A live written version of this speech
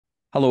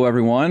Hello,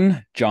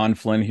 everyone. Jon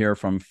Flynn here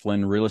from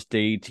Flynn Real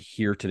Estate,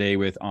 here today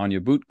with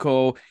Anya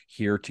Butko,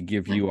 here to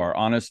give you our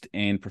honest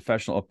and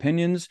professional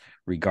opinions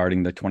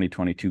regarding the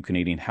 2022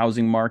 Canadian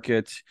housing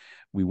market.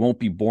 We won't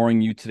be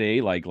boring you today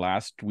like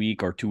last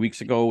week or 2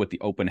 weeks ago with the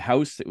open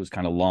house. It was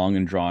kind of long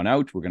and drawn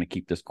out. We're going to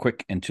keep this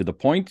quick and to the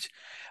point.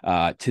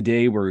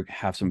 Today, we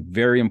have some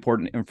very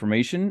important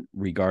information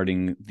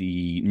regarding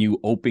the new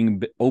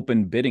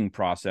open bidding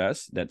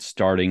process that's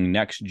starting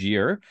next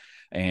year.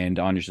 And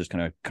Anya's just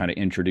going to kind of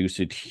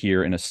introduce it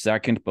here in a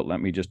second, but let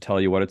me just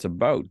tell you what it's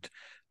about.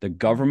 The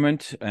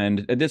government, and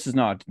this is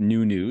not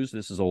new news,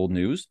 this is old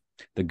news.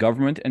 The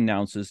government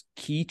announces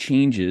key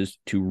changes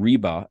to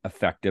REBA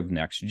effective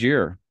next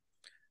year.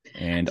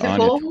 And The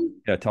Anya, following,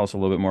 yeah, tell us a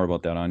little bit more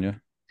about that, Anya.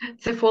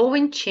 the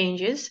following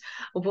changes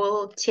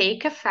will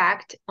take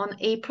effect on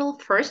April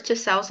 1st,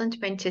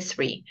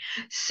 2023.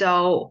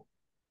 So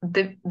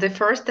the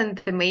first and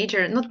the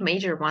major, not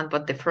major one,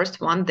 but the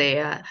first one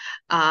they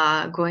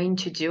are going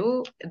to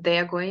do, they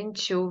are going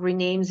to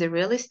rename the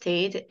Real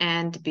Estate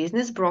and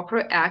Business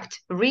Broker Act,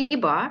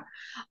 REBA,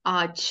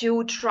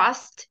 to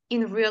Trust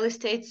in Real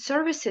Estate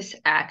Services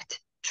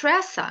Act,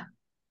 TRESA.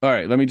 All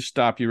right, let me just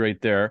stop you right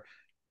there.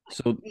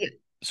 So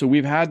so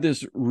we've had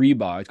this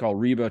REBA. It's called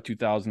REBA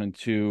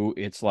 2002.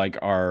 It's like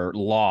our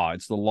law.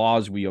 It's the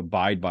laws we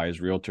abide by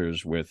as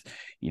realtors with,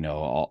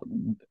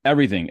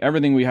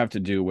 everything we have to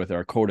do with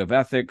our code of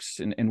ethics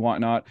and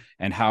whatnot,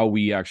 and how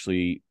we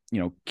actually,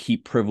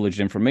 keep privileged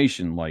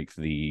information like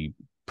the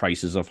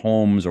prices of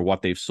homes or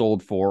what they've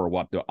sold for or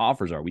what the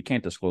offers are. We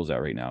can't disclose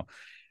that right now.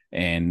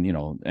 And,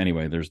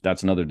 anyway,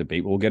 that's another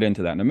debate. We'll get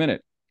into that in a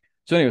minute.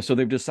 So anyway, so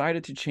they've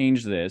decided to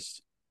change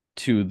this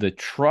to the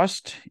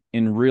Trust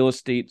in Real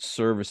Estate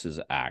Services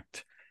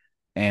Act.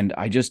 And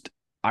I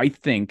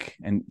think,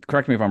 and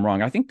correct me if I'm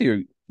wrong, I think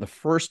the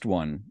first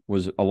one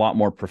was a lot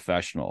more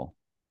professional.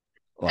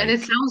 And it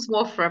Like, sounds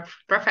more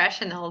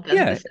professional than the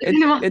yeah, it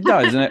second one. it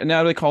does. And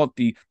now they call it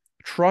the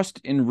Trust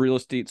in Real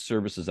Estate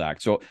Services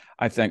Act. So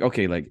I think,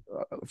 okay, like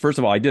first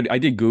of all, I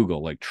did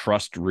Google like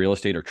trust real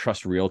estate or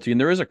trust realty,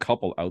 and there is a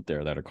couple out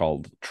there that are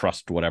called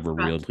trust whatever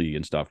realty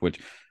and stuff, which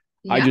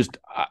Yeah.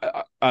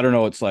 I don't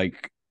know. It's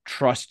like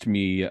trust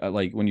me.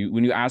 Like when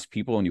you ask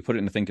people and you put it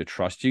in the thing to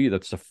trust you,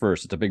 that's the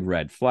first. It's a big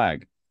red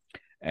flag.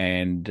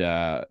 And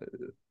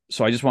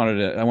so I want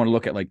to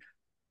look at like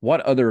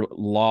what other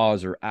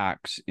laws or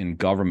acts in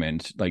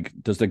government. Like,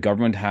 does the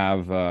government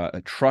have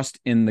a Trust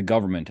in the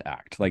Government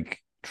Act, like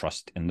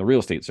Trust in the Real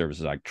Estate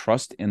Services Act,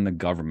 Trust in the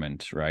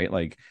Government, right?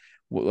 Like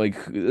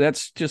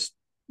that's just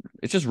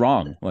it's just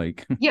wrong.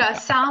 Like Yeah,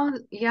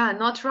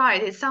 not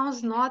right. It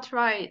sounds not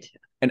right.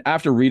 and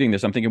after reading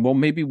this, I'm thinking, well,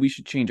 maybe we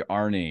should change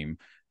our name.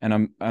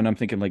 And I'm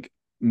thinking like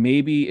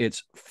maybe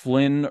it's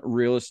Flynn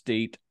Real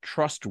Estate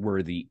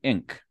Trustworthy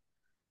Inc.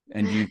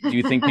 And do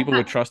you think people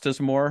would trust us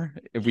more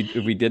if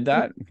we did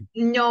that?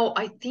 No,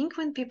 I think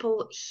when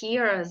people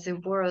hear the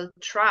word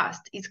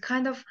trust, it's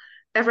kind of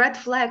a red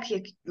flag,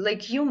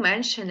 like you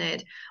mentioned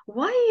it.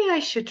 Why I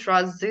should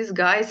trust these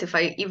guys if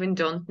I even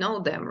don't know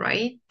them,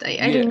 right? I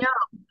Yeah. don't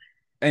know.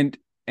 And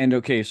and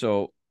okay,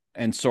 so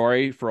and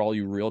sorry for all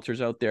you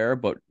realtors out there,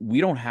 but we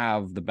don't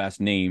have the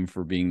best name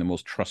for being the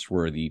most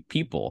trustworthy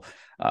people.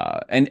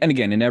 And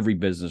again, in every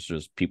business,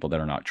 there's people that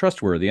are not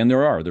trustworthy, and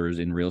there is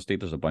in real estate.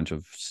 There's a bunch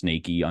of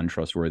snaky,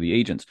 untrustworthy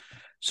agents.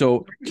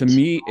 So to Right.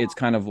 me, it's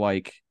kind of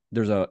like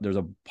there's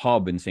a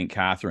pub in St.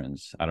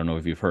 Catharines. I don't know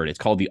if you've heard. It's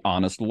called the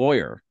Honest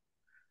Lawyer,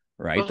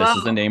 right? This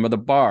is the Wow. name of the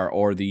bar.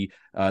 Or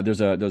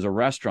there's a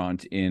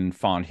restaurant in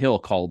Fawn Hill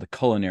called the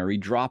Culinary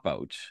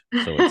Dropout.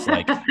 So it's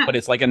like, but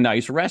it's like a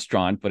nice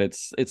restaurant, but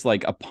it's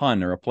like a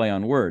pun or a play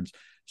on words.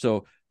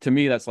 So to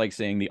me, that's like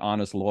saying the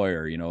honest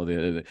lawyer,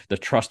 the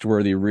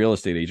trustworthy real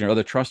estate agent or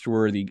the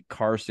trustworthy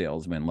car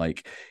salesman.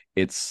 Like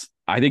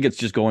I think it's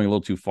just going a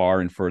little too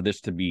far. And for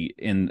this to be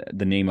in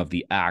the name of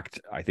the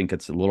act, I think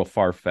it's a little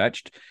far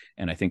fetched.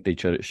 And I think they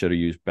should have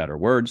used better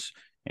words.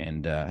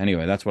 And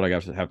anyway, that's what I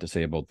have to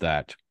say about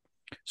that.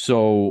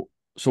 So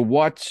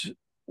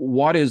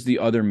what is the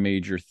other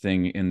major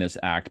thing in this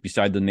act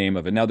beside the name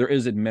of it? Now there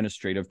is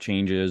administrative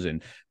changes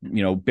and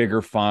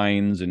bigger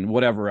fines and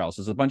whatever else.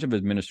 There's a bunch of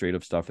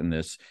administrative stuff in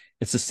this.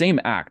 It's the same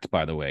act,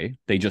 by the way.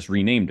 They just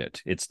renamed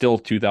it. It's still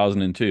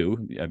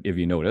 2002, if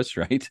you notice,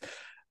 right?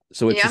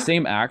 So it's the Yeah.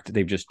 same act.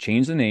 They've just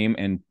changed the name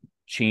and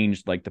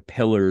changed like the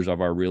pillars of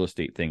our real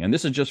estate thing. And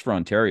this is just for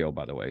Ontario,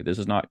 by the way. This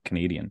is not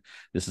Canadian.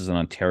 This is an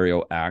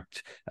Ontario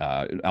act.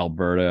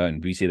 Alberta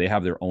and BC, they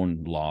have their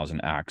own laws and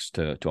acts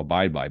to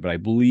abide by. But I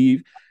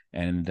believe,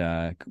 and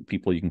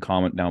people, you can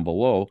comment down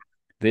below.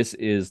 We're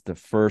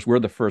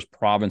the first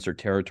province or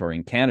territory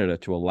in Canada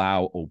to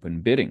allow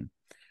open bidding.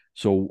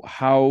 So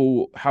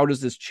how does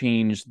this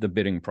change the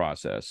bidding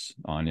process,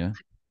 Anya?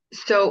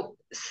 So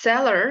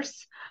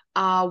sellers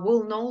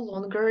will no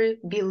longer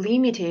be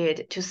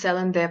limited to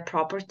selling their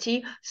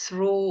property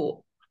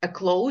through a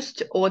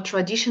closed or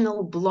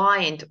traditional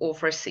blind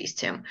offer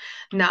system.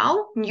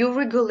 Now, new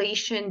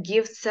regulation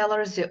gives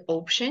sellers the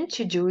option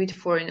to do it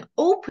for an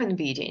open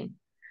bidding.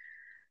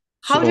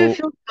 How do you So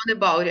feel John,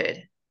 about it?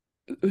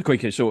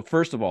 Okay, so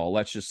first of all,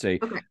 let's just say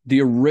Okay.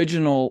 the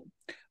original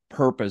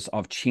purpose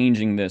of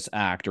changing this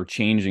act or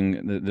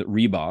changing the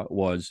REBA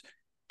was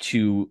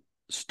to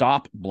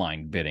stop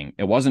blind bidding.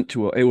 It wasn't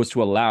to it was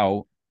to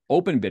allow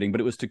open bidding,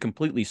 but it was to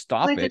completely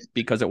stop it Latest,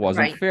 because it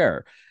wasn't right.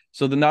 fair.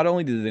 So then not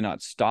only did they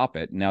not stop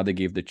it, now they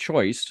gave the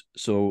choice.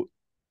 So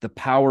the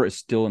power is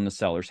still in the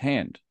seller's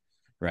hand,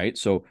 right?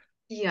 So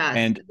Yes,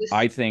 and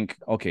I think,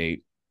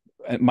 okay,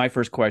 my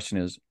first question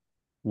is,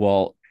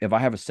 well, if I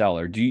have a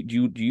seller, do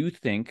you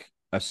think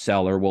a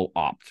seller will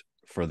opt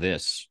for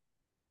this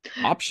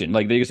option?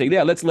 Like they can say,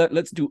 yeah,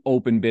 let's do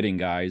open bidding,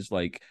 guys.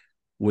 Like,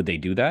 would they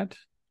do that?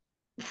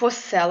 for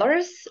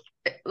sellers,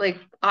 like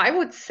I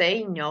would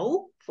say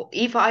no.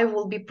 If I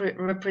will be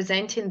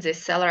representing the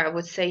seller, I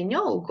would say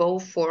no, go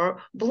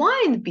for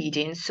blind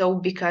bidding. So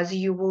because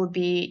you will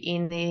be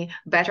in a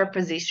better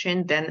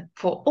position than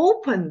for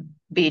open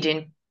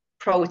bidding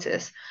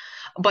process.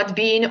 But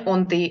being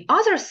on the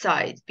other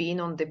side,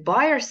 being on the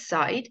buyer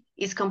side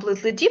is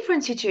completely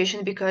different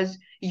situation because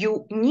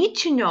you need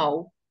to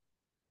know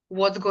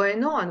what's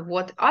going on,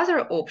 what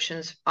other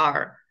options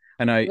are,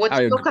 And what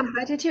your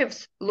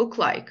competitives look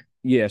like.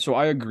 yeah, so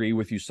I agree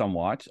with you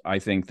somewhat. I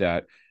think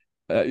that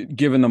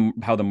given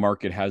how the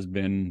market has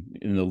been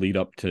in the lead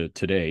up to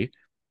today,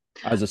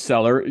 as a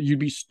seller, you'd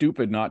be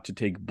stupid not to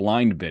take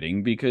blind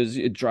bidding because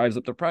it drives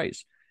up the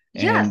price.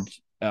 And Yes,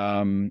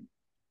 um,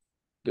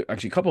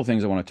 actually a couple of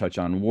things I want to touch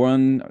on.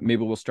 One,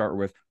 maybe we'll start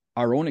with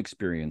our own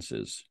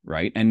experiences,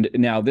 right? And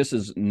now this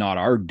is not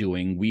our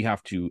doing. We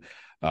have to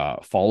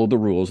follow the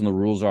rules, and the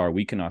rules are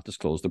we cannot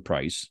disclose the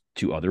price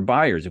to other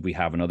buyers. If we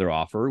have another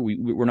offer,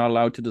 we're not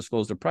allowed to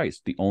disclose the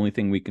price. The only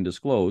thing we can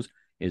disclose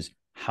is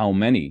how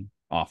many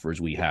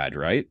offers we had,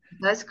 right?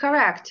 that's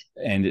correct.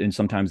 And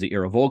sometimes the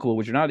irrevocable,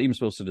 which you're not even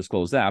supposed to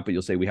disclose that, but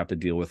you'll say we have to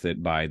deal with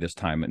it by this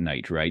time at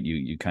night, right?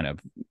 You kind of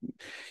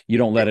you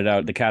don't let it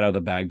out the cat out of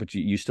the bag, but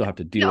you still have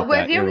to deal Yeah, with we're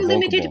that very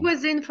limited irrevocable.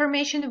 with the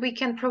information we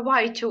can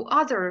provide to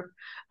other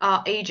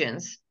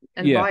agents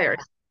and Yeah. buyers.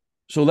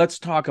 So let's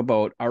talk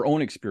about our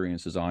own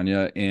experiences,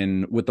 Anya,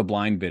 in with the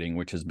blind bidding,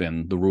 which has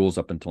been the rules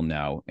up until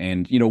now.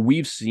 And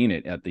we've seen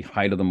it at the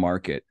height of the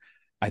market.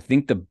 I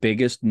think the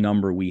biggest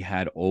number we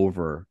had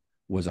over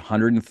was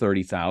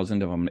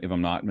 130,000, if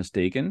I'm not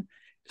mistaken.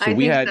 So I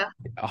we think had so.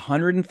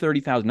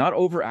 130,000, not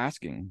over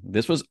asking.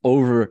 This was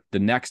over the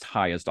next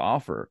highest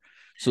offer.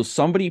 So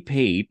somebody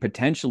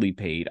potentially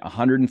paid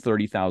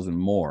 130,000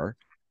 more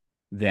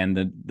than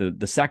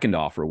the second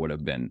offer would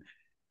have been.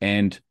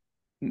 And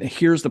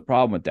here's the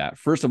problem with that.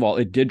 First of all,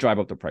 it did drive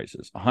up the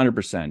prices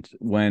 100%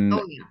 when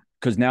Oh, yeah.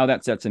 because now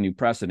that sets a new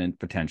precedent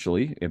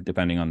potentially, if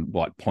depending on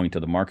what point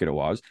of the market it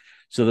was.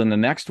 So then the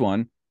next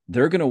one,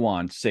 they're going to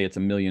want, say it's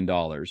 $1 million.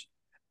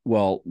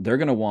 Well, they're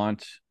going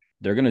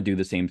to do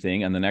the same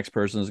thing, and the next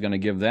person is going to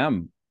give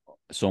them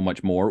so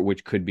much more,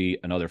 which could be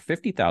another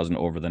 50,000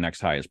 over the next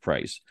highest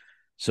price.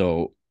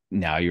 So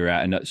now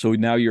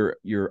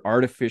you're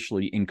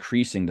artificially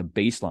increasing the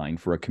baseline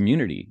for a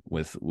community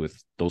with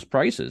those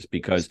prices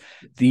because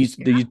these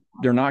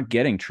they're not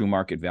getting true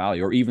market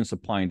value or even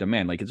supply and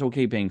demand. Like it's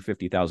okay paying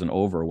 50,000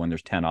 over when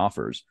there's 10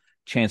 offers.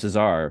 Chances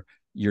are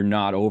you're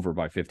not over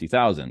by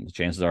 50,000.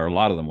 Chances are a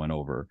lot of them went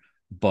over,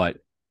 but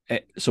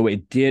so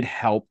it did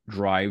help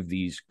drive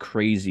these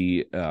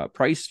crazy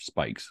price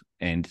spikes,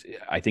 and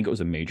I think it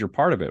was a major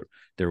part of it.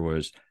 There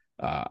was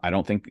I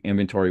don't think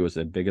inventory was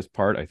the biggest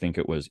part. I think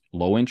it was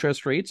low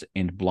interest rates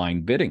and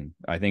blind bidding.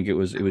 I think it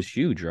was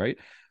huge, right?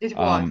 It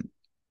was. Um,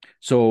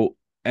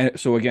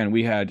 so again,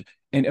 we had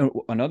and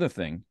another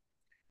thing.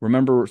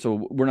 Remember,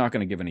 so we're not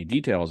going to give any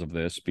details of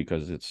this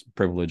because it's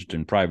privileged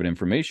and private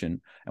information,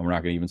 and we're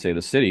not going to even say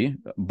the city.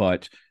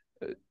 But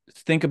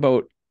think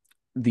about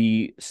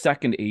the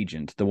second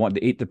agent,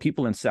 the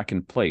people in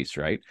second place,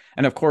 right?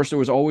 And of course, there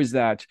was always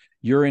that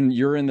you're in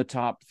the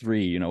top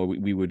three.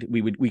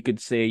 We could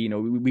say,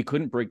 we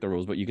couldn't break the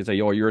rules, but you could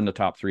say, oh, you're in the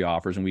top three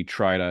offers, and we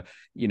try to,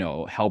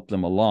 help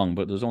them along.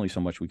 But there's only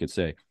so much we could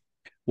say.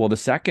 Well, the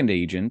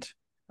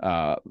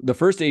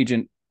first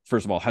agent,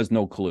 first of all, has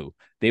no clue.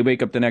 They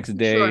wake up the next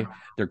day, Sure.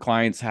 their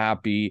client's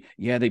happy.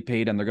 Yeah, they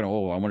paid, and they're gonna,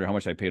 oh, I wonder how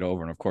much I paid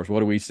over. And of course,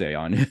 what do we say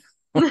on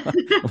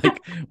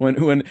like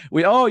when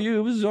we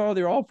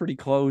they're all pretty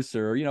close,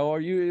 or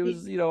or it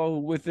was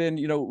within,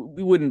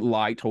 we wouldn't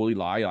totally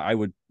lie. I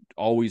would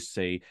always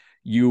say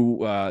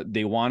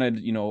they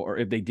wanted, or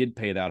if they did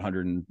pay that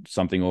hundred and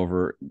something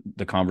over,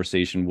 the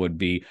conversation would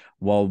be,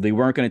 well, they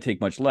weren't going to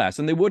take much less,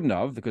 and they wouldn't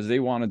have because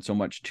they wanted so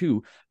much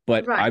too.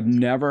 But Right. I've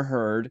never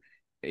heard,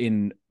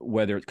 in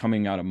whether it's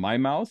coming out of my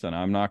mouth, and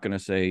I'm not going to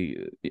say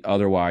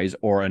otherwise,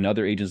 or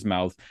another agent's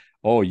mouth,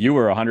 oh, you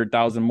were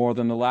 100,000 more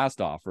than the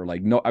last offer.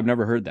 Like, no, I've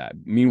never heard that.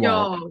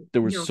 Meanwhile, No,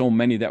 there was no. so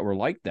many that were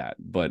like that.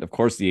 But of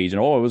course, the agent,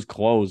 oh, it was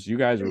close. You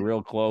guys were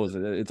real close.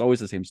 It's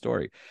always the same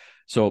story.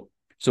 So,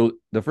 so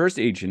the first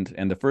agent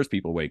and the first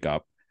people wake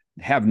up,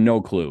 have no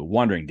clue,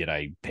 wondering, did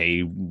I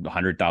pay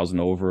 100,000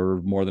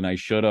 over more than I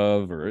should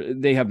have? Or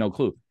they have no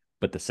clue.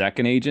 But the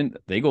second agent,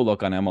 they go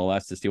look on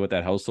MLS to see what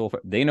that house sold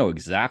for. They know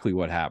exactly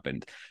what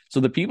happened. So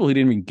the people who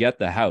didn't even get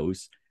the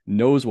house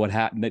knows what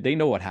happened. They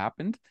know what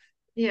happened,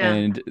 Yeah.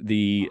 and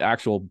the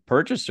actual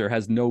purchaser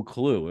has no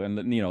clue. And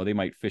they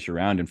might fish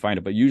around and find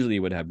it, but usually it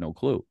would have no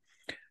clue.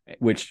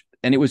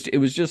 And it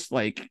was just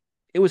like,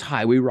 it was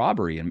highway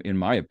robbery in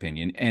my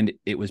opinion, and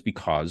it was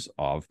because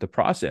of the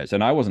process.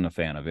 And I wasn't a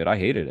fan of it. I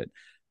hated it.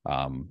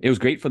 It was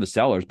great for the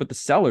sellers, but the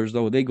sellers,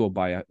 though, they go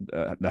buy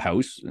the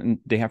house, and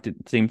they have to,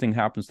 same thing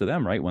happens to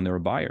them, right, when they're a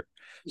buyer.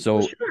 For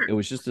So sure. it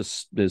was just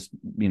this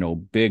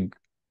big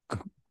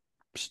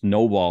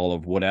snowball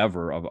of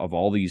whatever, of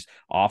all these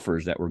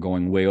offers that were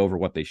going way over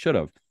what they should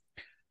have.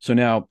 So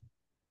now,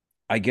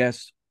 I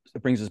guess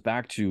it brings us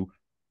back to,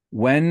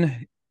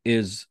 when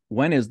is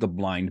the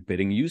blind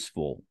bidding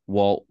useful?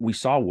 Well, we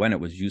saw when it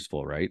was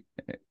useful, right?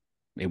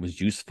 It was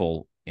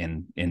useful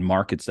in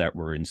markets that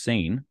were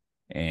insane,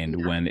 and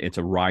Yeah. when it's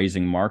a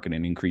rising market,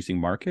 an increasing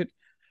market.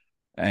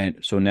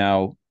 And so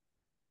now,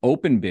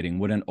 open bidding,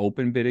 would an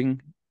open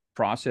bidding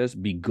process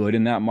be good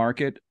in that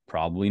market?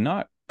 Probably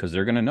not, because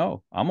they're going to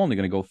know I'm only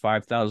going to go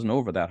 5,000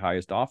 over that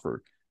highest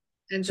offer.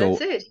 And that's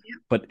So, it.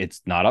 but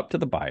it's not up to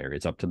the buyer,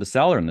 it's up to the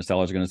seller, and the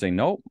seller's going to say,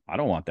 no, I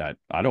don't want that.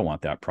 I don't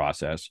want that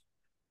process.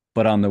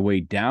 But on the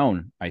way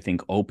down, I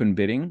think open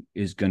bidding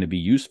is going to be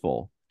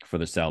useful for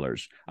the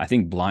sellers. I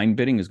think blind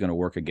bidding is going to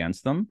work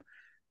against them,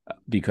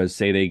 because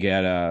say they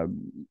get a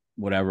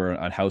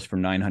house for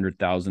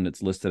 900,000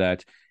 it's listed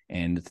at,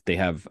 and they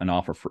have an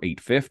offer for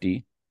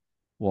 850.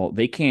 Well,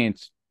 they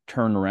can't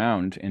turn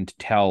around and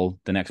tell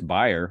the next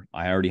buyer,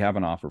 I already have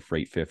an offer for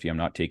 850. I'm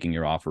not taking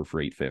your offer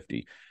for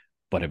 850.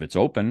 But if it's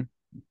open,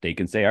 they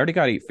can say, I already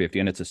got 850,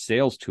 and it's a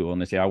sales tool.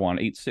 And they say, I want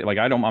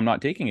I'm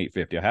not taking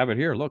 850. I have it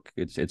here. Look,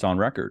 it's on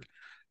record.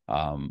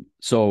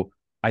 So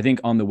I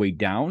think on the way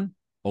down,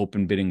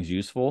 open bidding is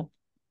useful,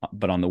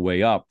 but on the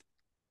way up,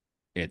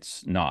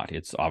 it's not.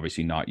 It's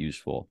obviously not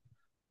useful.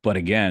 But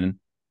again,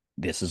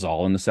 this is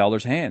all in the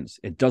seller's hands.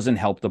 It doesn't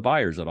help the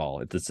buyers at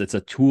all. It's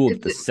a tool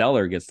that the It's,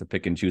 seller gets to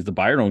pick and choose. The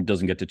buyer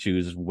doesn't get to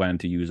choose when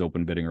to use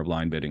open bidding or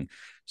blind bidding.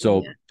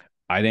 So yeah.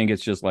 I think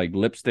it's just like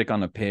lipstick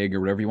on a pig,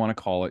 or whatever you want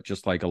to call it.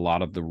 Just like a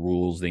lot of the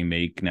rules they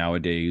make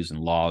nowadays and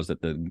laws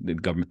that the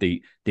government,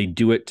 they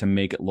do it to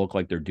make it look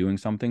like they're doing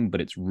something,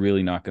 but it's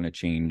really not going to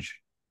change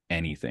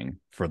anything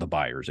for the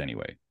buyers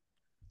anyway.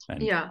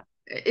 And Yeah.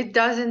 It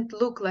doesn't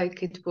look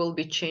like it will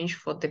be changed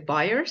for the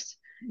buyers.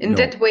 In no,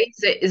 that way,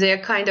 they are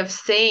kind of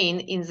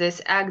saying in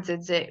this act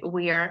that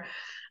we are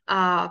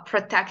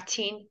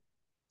protecting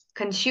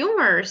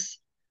consumers.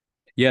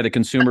 yeah, the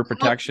consumer Not,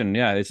 protection.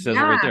 Yeah, it says it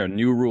right yeah, there.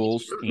 New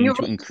rules aim new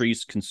to rules,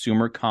 increase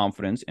consumer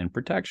confidence and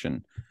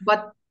protection.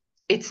 but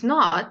it's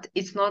not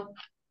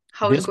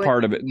how it's This going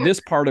part to of it, work. this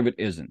part of it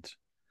isn't.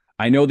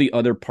 I know the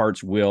other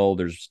parts will.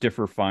 There's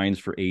stiffer fines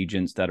for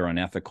agents that are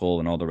unethical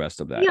and all the rest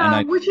of that. And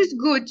Yeah, which is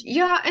good.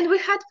 Yeah, and we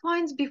had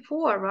fines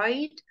before,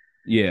 right?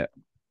 yeah,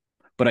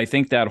 but I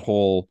think that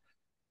whole,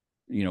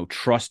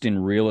 trust in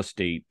real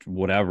estate,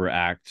 whatever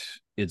act,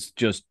 it's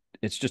just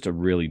a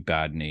really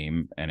bad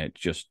name, and it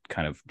just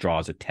kind of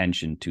draws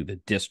attention to the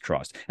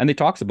distrust. And they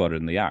talks about it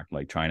in the act,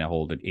 like trying to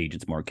hold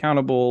agents more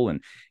accountable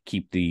and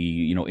keep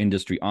the,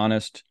 industry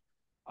honest.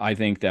 I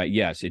think that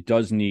yes, it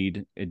does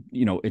need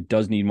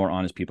more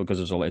honest people, because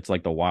it's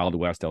like the Wild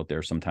West out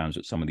there sometimes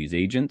with some of these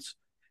agents.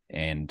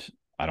 And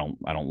I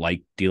don't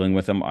like dealing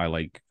with them. I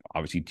like,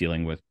 obviously,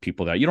 dealing with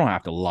people that you don't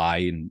have to lie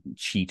and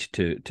cheat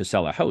to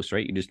sell a house,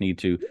 right? You just need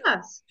to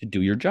Yes.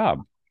 do your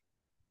job.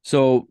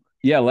 So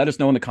yeah, let us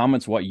know in the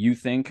comments what you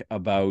think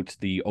about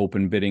the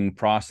open bidding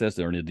process,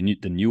 or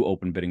the new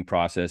open bidding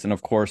process. And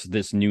of course,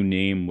 this new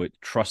name with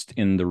Trust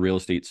in the Real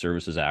Estate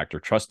Services Act, or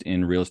Trust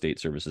in Real Estate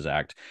Services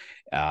Act.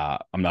 I'm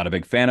not a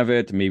big fan of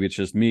it. Maybe it's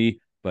just me,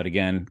 but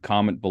again,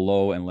 comment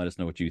below and let us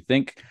know what you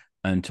think.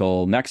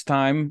 Until next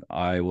time,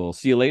 I will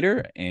see you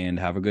later, and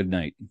have a good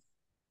night.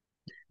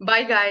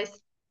 Bye, guys.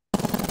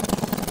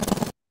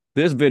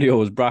 This video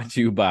was brought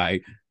to you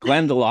by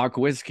Glendalough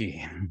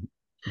Whiskey.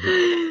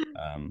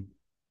 um,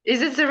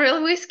 Is it the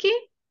real whiskey?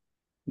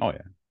 oh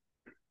yeah,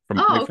 from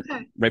Oh,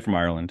 okay. right from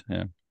Ireland.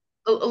 Yeah.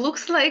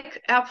 Looks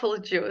like apple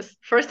juice.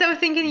 First, I was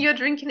thinking you're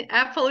drinking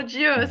apple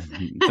juice.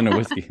 It's in a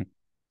whiskey.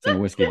 It's in a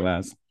whiskey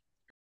glass.